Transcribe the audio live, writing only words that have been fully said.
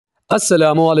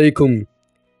अस्सलामुअलैकुम।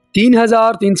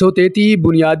 3333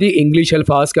 बुनियादी इंग्लिश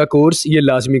अल्फाज का कोर्स ये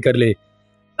लाजमी कर लें।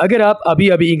 अगर आप अभी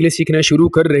अभी इंग्लिश सीखना शुरू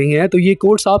कर रहे हैं तो ये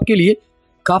कोर्स आपके लिए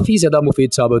काफ़ी ज़्यादा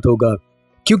मुफीद साबित होगा,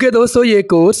 क्योंकि दोस्तों ये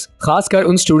कोर्स ख़ासकर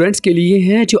उन स्टूडेंट्स के लिए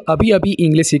है जो अभी अभी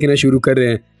इंग्लिश सीखना शुरू कर रहे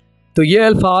हैं। तो ये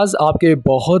अल्फाज आपके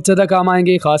बहुत ज़्यादा काम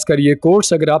आएंगे, ख़ासकर ये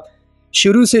कोर्स अगर आप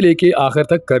शुरू से लेके आखिर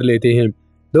तक कर लेते हैं।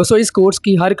 दोस्तों इस कोर्स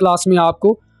की हर क्लास में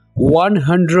आपको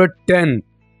 110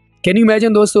 कैन यू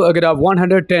इमेजिन दोस्तों, अगर आप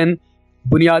 110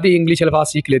 बुनियादी इंग्लिश अल्फाज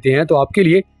सीख लेते हैं तो आपके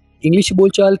लिए इंग्लिश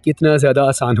बोलचाल कितना ज़्यादा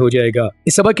आसान हो जाएगा।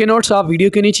 इस सबक के नोट्स आप वीडियो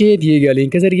के नीचे दिए गए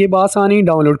लिंक के जरिए बआसानी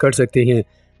डाउनलोड कर सकते हैं।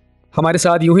 हमारे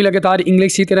साथ यूं ही लगातार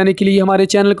इंग्लिश सीखते रहने के लिए हमारे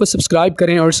चैनल को सब्सक्राइब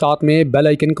करें और साथ में बेल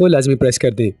आइकन को लाजमी प्रेस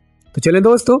कर दें। तो चलें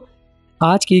दोस्तों,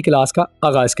 आज की क्लास का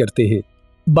आगाज़ करते हैं।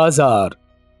 बाज़ार,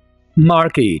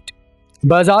 मार्केट।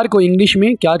 बाज़ार को इंग्लिश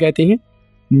में क्या कहते हैं?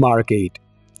 मार्केट।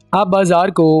 आप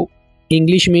बाज़ार को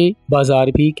इंग्लिश में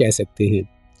बाज़ार भी कह सकते हैं,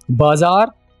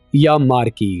 बाज़ार या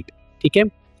मार्केट, ठीक है।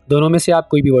 दोनों में से आप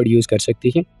कोई भी वर्ड यूज़ कर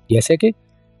सकते हैं, जैसे कि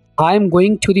I am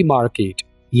going to the market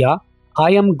या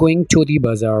I am going to the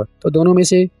बाज़ार। तो दोनों में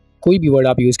से कोई भी वर्ड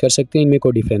आप यूज़ कर सकते हैं, इनमें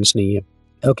कोई डिफरेंस नहीं है।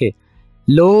 ओके,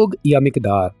 लोग या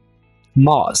मिकदार,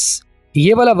 मास।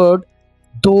 ये वाला वर्ड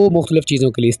दो मुख्तलिफ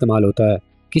चीज़ों के लिए इस्तेमाल होता है।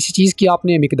 किसी चीज़ की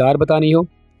आपने मिकदार बतानी हो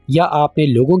या आपने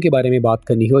लोगों के बारे में बात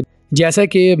करनी हो, जैसे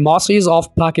कि मासेस ऑफ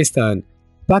पाकिस्तान,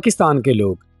 पाकिस्तान के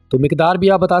लोग, तो मिकदार भी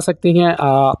आप बता सकते हैं,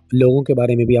 लोगों के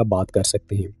बारे में भी आप बात कर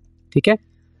सकते हैं, ठीक है।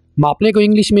 मापने को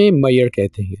इंग्लिश में मेजर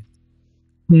कहते हैं।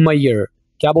 मेजर,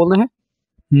 क्या बोलना है?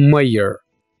 मेजर।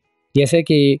 जैसे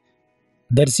कि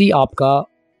दर्जी आपका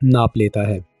नाप लेता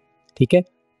है, ठीक है,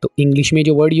 तो इंग्लिश में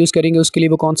जो वर्ड यूज़ करेंगे उसके लिए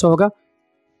वो कौन सा होगा?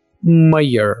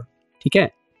 मेजर, ठीक है।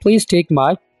 प्लीज़ टेक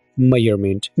माई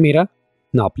मेजरमेंट, मेरा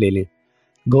नाप ले लें।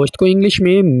 गोश्त को इंग्लिश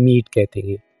में मीट कहते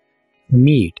हैं,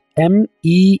 मीट,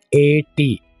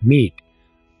 MEAT, मीट।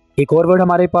 एक और वर्ड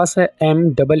हमारे पास है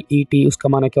MEET, उसका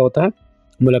माना क्या होता है?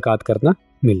 मुलाकात करना,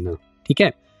 मिलना, ठीक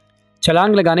है।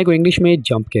 छलांग लगाने को इंग्लिश में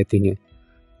जंप कहते हैं,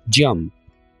 जंप।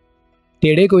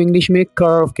 टेढ़े को इंग्लिश में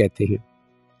कर्व कहते हैं,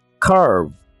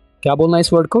 कर्व। क्या बोलना है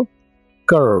इस वर्ड को?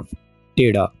 कर्व,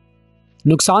 टेढ़ा।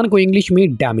 नुकसान को इंग्लिश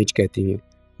में डैमेज कहते हैं।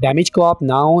 डैमेज को आप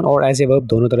नाउन और एज ए वर्ब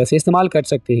दोनों तरह से इस्तेमाल कर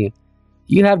सकते हैं।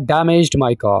 You have damaged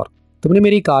my car, तुमने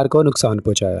मेरी कार को नुकसान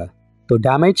पहुंचाया। तो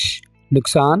डैमेज,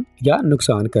 नुकसान या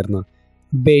नुकसान करना।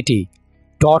 बेटी,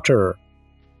 डॉटर,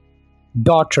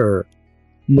 डॉटर।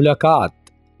 मुलाकात,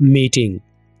 meeting,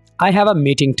 I have a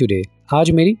meeting today,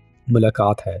 आज मेरी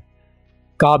मुलाकात है।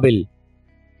 काबिल,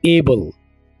 एबल,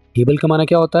 एबल का माना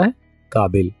क्या होता है?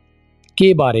 काबिल।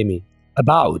 के बारे में,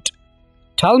 about,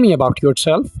 tell me about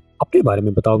yourself, अपने बारे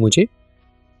में बताओ मुझे।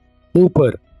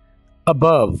 ऊपर,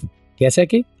 अबव, जैसे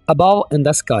कि अबव इन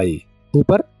द स्काई,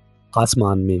 ऊपर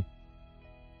आसमान में।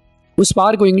 उस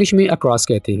पार को इंग्लिश में अक्रॉस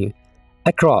कहते हैं,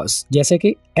 अक्रॉस, जैसे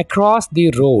कि अक्रॉस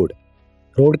द रोड,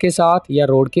 रोड के साथ या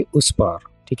रोड के उस पार,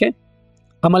 ठीक है।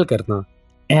 अमल करना,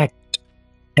 एक्ट,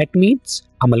 एक्ट मीन्स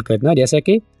अमल करना, जैसे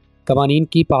कि कवानीन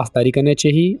की पासदारी करना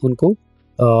चाहिए, उनको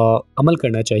अमल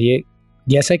करना चाहिए,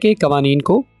 जैसे कि कवानीन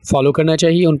को फॉलो करना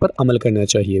चाहिए, उन पर अमल करना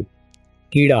चाहिए।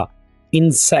 कीड़ा,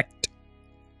 इंसेक्ट,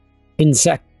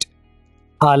 इंसेक्ट।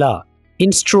 आला,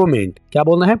 इंस्ट्रूमेंट, क्या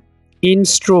बोलना है?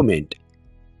 Instrument,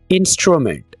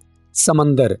 instrument.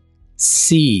 समंदर,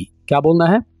 सी, क्या बोलना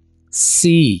है?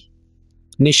 सी।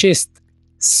 निशिस्त,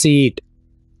 seat,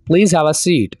 please have a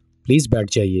seat, please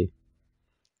बैठ जाइए।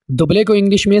 दुबले को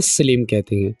इंग्लिश में स्लिम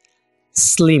कहते हैं,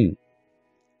 स्लिम,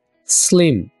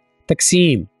 स्लिम।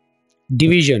 तकसीम,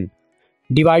 डिवीजन,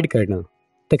 डिवाइड करना,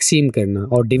 तकसीम करना,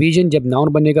 और डिवीजन जब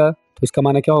नाउन बनेगा तो इसका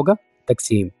माना क्या होगा?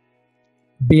 तकसीम।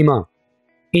 बीमा,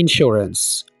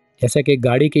 इंश्योरेंस, जैसे कि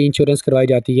गाड़ी की इंश्योरेंस करवाई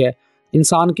जाती है,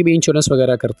 इंसान की भी इंश्योरेंस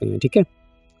वगैरह करते हैं, ठीक है।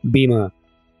 बीमा।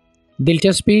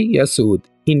 दिलचस्पी या सूद,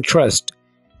 इंटरेस्ट।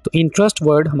 तो इंटरेस्ट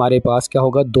वर्ड हमारे पास क्या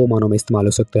होगा? दो मानों में इस्तेमाल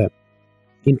हो सकता है।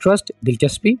 इंटरेस्ट,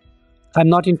 दिलचस्पी, आई एम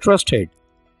नॉट इंटरेस्टेड,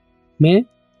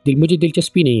 मुझे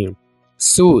दिलचस्पी नहीं है।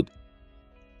 सूद,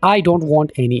 I don't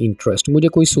want any interest, मुझे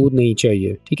कोई सूद नहीं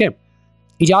चाहिए, ठीक है।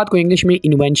 इजाद को इंग्लिश में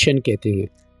इन्वेंशन कहते हैं,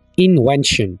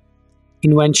 इन्वेंशन,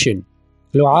 इन्वेंशन।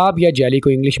 लुआब या जेली को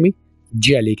इंग्लिश में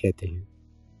जेली कहते हैं,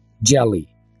 जेली।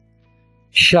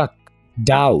 शक,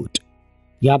 डाउट,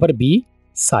 यहाँ पर बी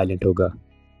साइलेंट होगा।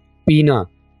 पीना,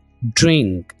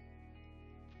 ड्रिंक,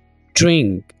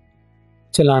 ड्रिंक।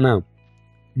 चलाना,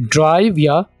 ड्राइव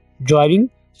या ड्राइविंग,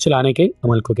 चलाने के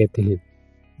अमल को कहते हैं।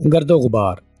 गर्दो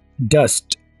गुबार,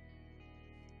 डस्ट,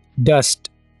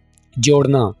 डस्ट।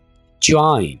 जोड़ना,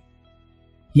 ज्वाइन,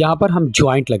 यहाँ पर हम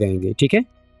ज्वाइंट लगाएंगे, ठीक है।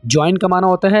 ज्वाइन का माना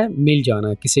होता है मिल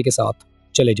जाना, किसी के साथ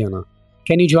चले जाना।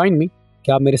 कैन यू ज्वाइन मी,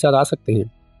 क्या आप मेरे साथ आ सकते हैं?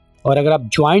 और अगर आप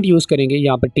ज्वाइंट यूज़ करेंगे,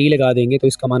 यहाँ पर टी लगा देंगे, तो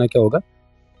इसका माना क्या होगा?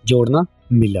 जोड़ना,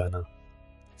 मिलाना।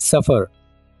 सफ़र,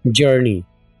 जर्नी,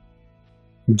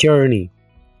 जर्नी।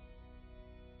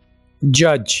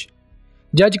 जज,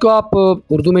 जज को आप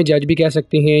उर्दू में जज भी कह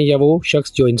सकते हैं, या वो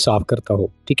शख्स जो इंसाफ करता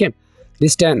हो, ठीक है।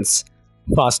 डिस्टेंस,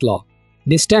 फासला,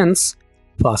 डिस्टेंस,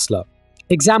 फासला।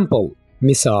 एग्जाम्पल,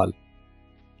 मिसाल,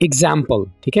 एग्जाम्पल,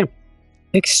 ठीक है।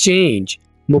 एक्सचेंज,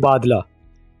 मुबादला,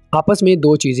 आपस में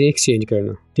दो चीज़ें एक्सचेंज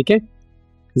करना, ठीक है,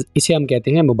 इसे हम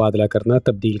कहते हैं मुबादला करना,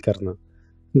 तब्दील करना।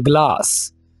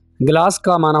 ग्लास, ग्लास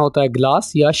का माना होता है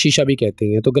ग्लास या शीशा भी कहते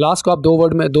हैं, तो ग्लास को आप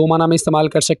दो माना में इस्तेमाल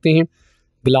कर सकते हैं,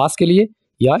 ग्लास के लिए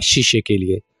या शीशे के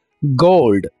लिए।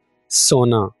 गोल्ड,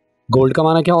 सोना, गोल्ड का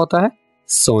माना क्या होता है?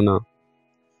 सोना।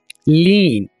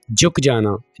 लीन, झुक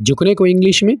जाना, झुकने को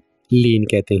इंग्लिश में लीन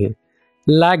कहते हैं।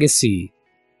 Legacy,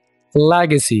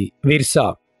 legacy, Virsa.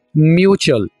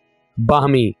 म्यूचुअल,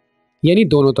 बाहमी, यानी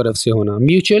दोनों तरफ से होना,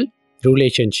 म्यूचुअल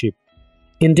रिलेशनशिप।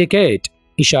 इंडिकेट,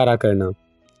 इशारा करना,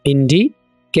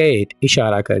 इंडिकेट,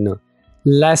 इशारा करना।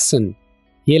 लेसन,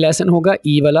 ये लेसन होगा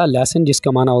ई वाला लेसन,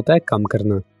 जिसका माना होता है कम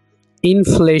करना।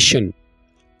 इन्फ्लेशन,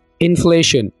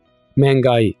 इन्फ्लेशन,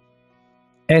 महंगाई।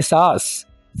 एहसास,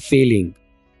 फीलिंग,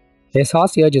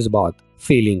 एहसास या जज्बात,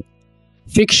 फीलिंग।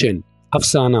 फिक्शन,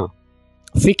 अफसाना,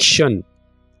 फिक्शन।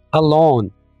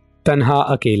 अलोन, तन्हा,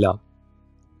 अकेला।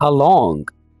 अलोंग,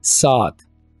 साथ।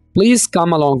 Please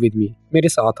come along with me, मेरे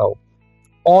साथ आओ।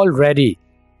 ऑलरेडी,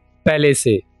 पहले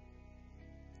से,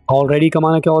 ऑलरेडी का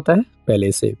माना क्या होता है?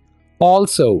 पहले से।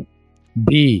 ऑल्सो,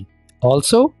 भी,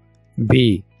 ऑल्सो,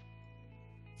 भी।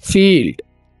 फील्ड,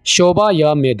 शोबा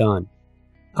या मैदान,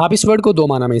 आप इस वर्ड को दो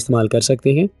माना में इस्तेमाल कर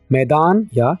सकते हैं, मैदान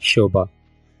या शोबा।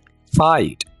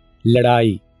 फाइट,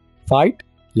 लड़ाई, फाइट,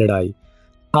 लड़ाई।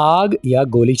 आग या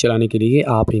गोली चलाने के लिए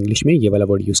आप इंग्लिश में ये वाला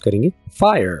वर्ड यूज करेंगे,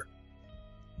 फायर,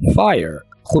 फायर।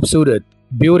 खूबसूरत,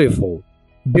 ब्यूटीफुल,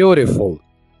 ब्यूटीफुल।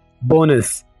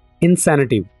 बोनस,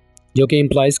 इंसेंटिव, जो कि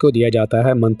एम्प्लॉयज़ को दिया जाता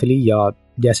है मंथली या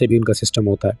जैसे भी उनका सिस्टम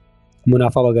होता है,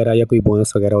 मुनाफा वगैरह या कोई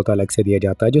बोनस वगैरह होता है, अलग से दिया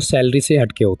जाता है, जो सैलरी से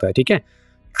हट के होता है, ठीक है।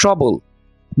 ट्रबल,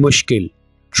 मुश्किल,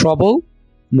 ट्रबल,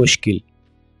 मुश्किल।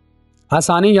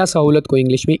 आसानी या सहूलत को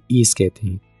इंग्लिश में ईज कहते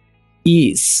हैं,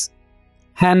 ईज।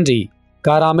 हैंडी,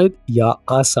 कारआमद या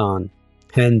आसान,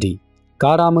 हैंडी,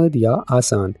 कारआमद या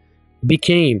आसान।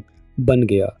 बिकेम, बन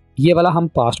गया, ये वाला हम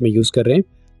पास्ट में यूज़ कर रहे हैं,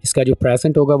 इसका जो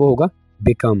प्रेजेंट होगा वो होगा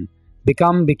बिकम,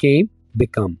 बिकम, बिकेम,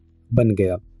 बिकम, बन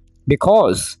गया।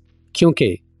 बिकॉज,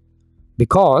 क्योंकि,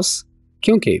 बिकॉज,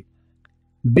 क्योंकि।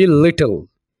 बी लिटल,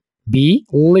 बी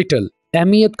लिटल,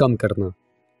 अहमियत कम करना।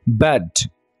 बेड,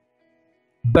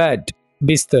 बेड,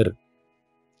 बिस्तर।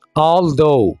 ऑल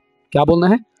दो, क्या बोलना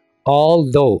है?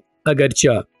 ऑल दो,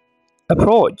 अगरचा।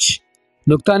 अप्रोच,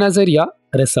 नुक्ता नज़र या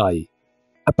रसाई,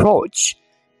 अप्रोच।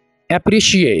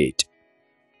 एप्रिशिएट,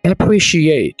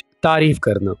 एप्रिशिएट, तारीफ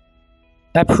करना।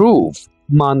 अप्रूव,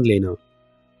 मान लेना,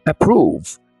 अप्रूव।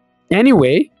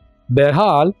 एनीवे,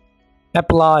 बहरहाल।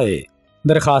 अप्लाई,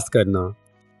 दरखास्त करना,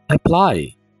 अप्लाई।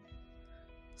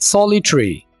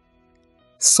 सॉलिटरी,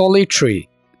 सॉलिटरी,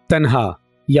 तन्हा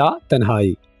या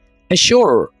तन्हाई।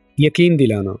 एश्योर, यकीन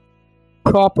दिलाना।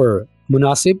 प्रॉपर,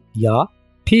 मुनासिब या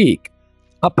ठीक।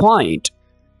 अपॉइंट,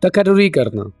 तकर्री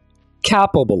करना।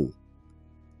 कैपेबल,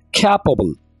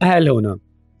 कैपेबल, अहल होना।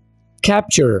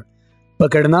 कैप्चर,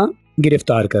 पकड़ना,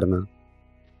 गिरफ्तार करना।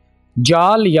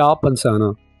 जाल या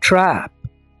फंसाना। ट्रैप,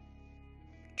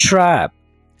 ट्रैप,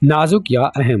 नाजुक या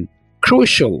अहम।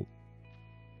 क्रूशल,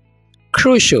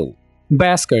 क्रूशल,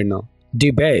 बहस करना।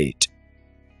 डिबेट,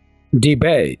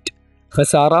 डिबेट,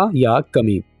 खसारा या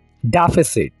कमी।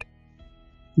 डेफिसिट,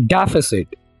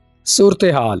 डेफिसिट, सूरत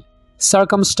हाल।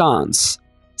 सर्कमस्टांस,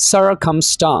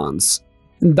 सर्कमस्टांस,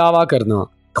 दावा करना।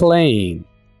 Claim,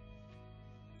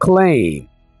 claim.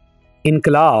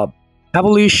 इनकलाब,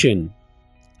 एवोल्यूशन,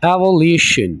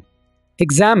 एवोल्यूशन।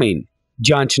 एग्जामिन,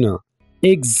 जांचना।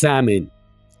 एग्जामिन,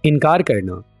 इनकार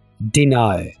करना।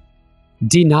 डिनाई,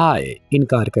 डिनाई,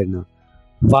 इनकार करना।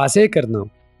 वाज़े करना।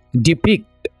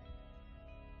 डिपिक्ट,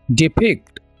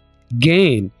 डिपिक्ट,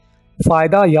 गेन,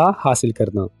 फ़ायदा या हासिल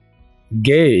करना।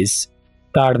 गेज,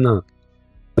 ताड़ना,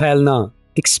 फैलना।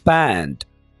 Expand,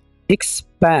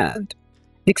 expand.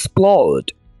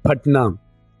 Explode, फटना।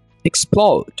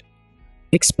 Explode.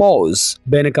 Expose,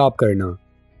 बेनकाब करना।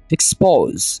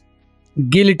 एक्सपोज।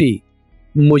 गिल्टी,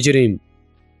 मुजरिम।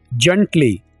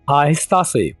 जंटली, आहिस्ता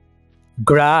से।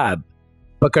 ग्रैब,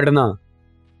 पकड़ना।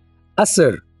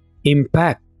 असर,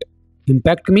 इम्पैक्ट,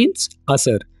 इम्पैक्ट मीन्स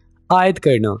असर, आयद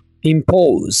करना।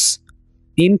 Impose,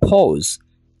 impose.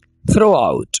 थ्रो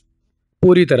आउट,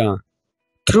 पूरी तरह।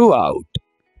 थ्रू आउट,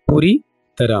 पूरी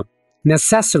तरह।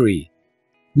 नेसेसरी,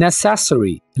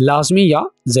 नेसेसरी लाजमी या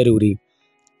ज़रूरी।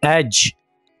 एज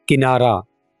किनारा,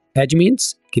 एज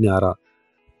मीन्स किनारा।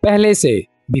 पहले से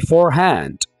बिफोर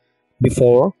हैंड।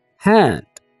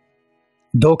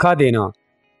 धोखा देना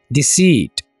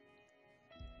डिसीट,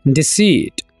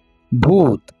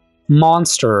 भूत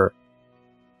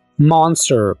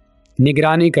मॉन्स्टर,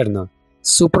 निगरानी करना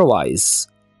सुपरवाइज,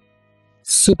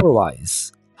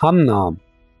 हम नाम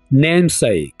नेम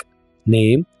सेक,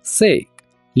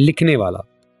 लिखने वाला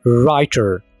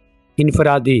राइटर,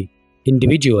 इनफरादी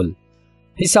इंडिविजुअल।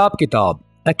 हिसाब किताब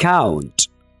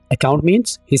अकाउंट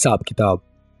मीन्स हिसाब किताब।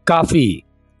 काफ़ी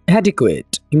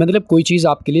एडिक्वेट मतलब कोई चीज़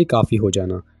आपके लिए काफ़ी हो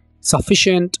जाना।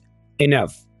 सफिशिएंट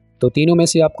इनफ, तो तीनों में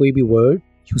से आप कोई भी वर्ड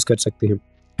यूज़ कर सकते हैं।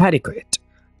 एडिक्वेट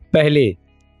पहले,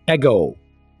 एगो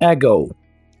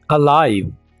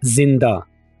अलाइव जिंदा,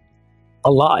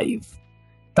 अलाइव।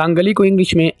 तंगली को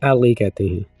इंग्लिश में एली कहते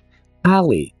हैं,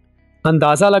 एली।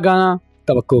 अंदाज़ा लगाना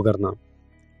तवक्को करना।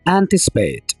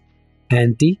 एंटिस्पेट।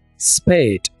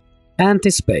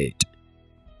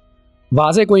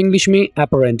 वाज़े को इंग्लिश में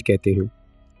एपरेंट कहते हैं,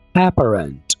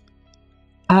 एपरेंट।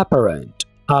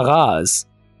 आगाज़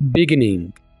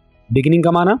बिगिनिंग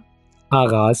का माना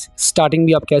आगाज़, स्टार्टिंग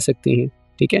भी आप कह सकते हैं,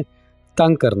 ठीक है।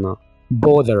 तंग करना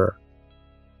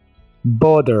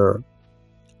बोदर।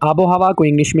 आबो हवा को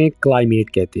इंग्लिश में क्लाइमेट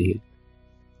कहते हैं,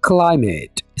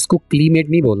 क्लाइमेट। इसको क्लीमेट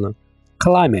नहीं बोलना,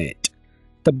 क्लाइमेट।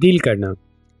 तब्दील करना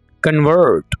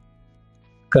कन्वर्ट,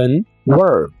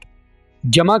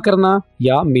 जमा करना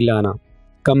या मिलाना।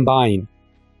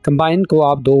 कंबाइन को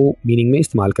आप दो मीनिंग में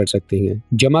इस्तेमाल कर सकते हैं,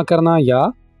 जमा करना या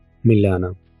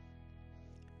मिलाना।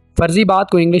 फर्जी बात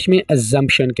को इंग्लिश में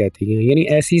अजम्पशन कहते हैं, यानी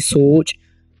ऐसी सोच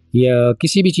या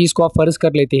किसी भी चीज़ को आप फ़र्ज़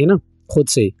कर लेते हैं ना खुद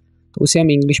से, तो उसे हम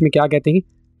इंग्लिश में क्या कहते हैं,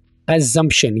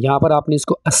 अजम्पशन। यहाँ पर आपने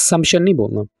इसको असम्पशन नहीं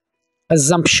बोलना,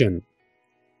 अजम्पशन।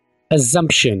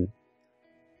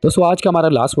 दोस्तों आज का हमारा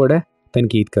लास्ट वर्ड है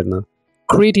तनकीद करना,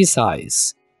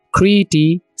 क्रिटिसाइज।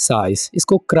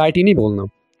 इसको क्राइटी नहीं बोलना,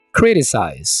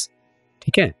 क्रिटिसाइज,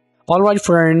 ठीक है। ऑलराइट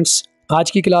फ्रेंड्स,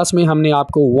 आज की क्लास में हमने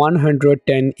आपको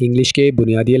 110 इंग्लिश के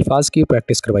बुनियादी अल्फाज की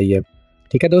प्रैक्टिस करवाई है,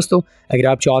 ठीक है दोस्तों। अगर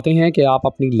आप चाहते हैं कि आप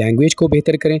अपनी लैंग्वेज को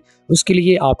बेहतर करें, उसके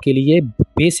लिए आपके लिए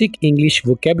बेसिक इंग्लिश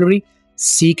वोकेबलरी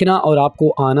सीखना और आपको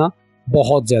आना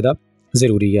बहुत ज़्यादा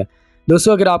ज़रूरी है।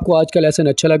 दोस्तों अगर आपको आज का लेसन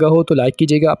अच्छा लगा हो तो लाइक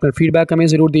कीजिएगा, अपना फीडबैक हमें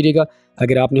ज़रूर दीजिएगा।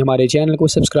 अगर आपने हमारे चैनल को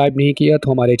सब्सक्राइब नहीं किया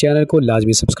तो हमारे चैनल को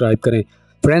लाजमी सब्सक्राइब करें।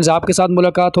 फ्रेंड्स, आपके साथ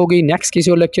मुलाकात होगी नेक्स्ट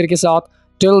किसी और लेक्चर के साथ।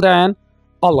 टिल देन,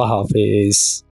 अल्लाह हाफिज़।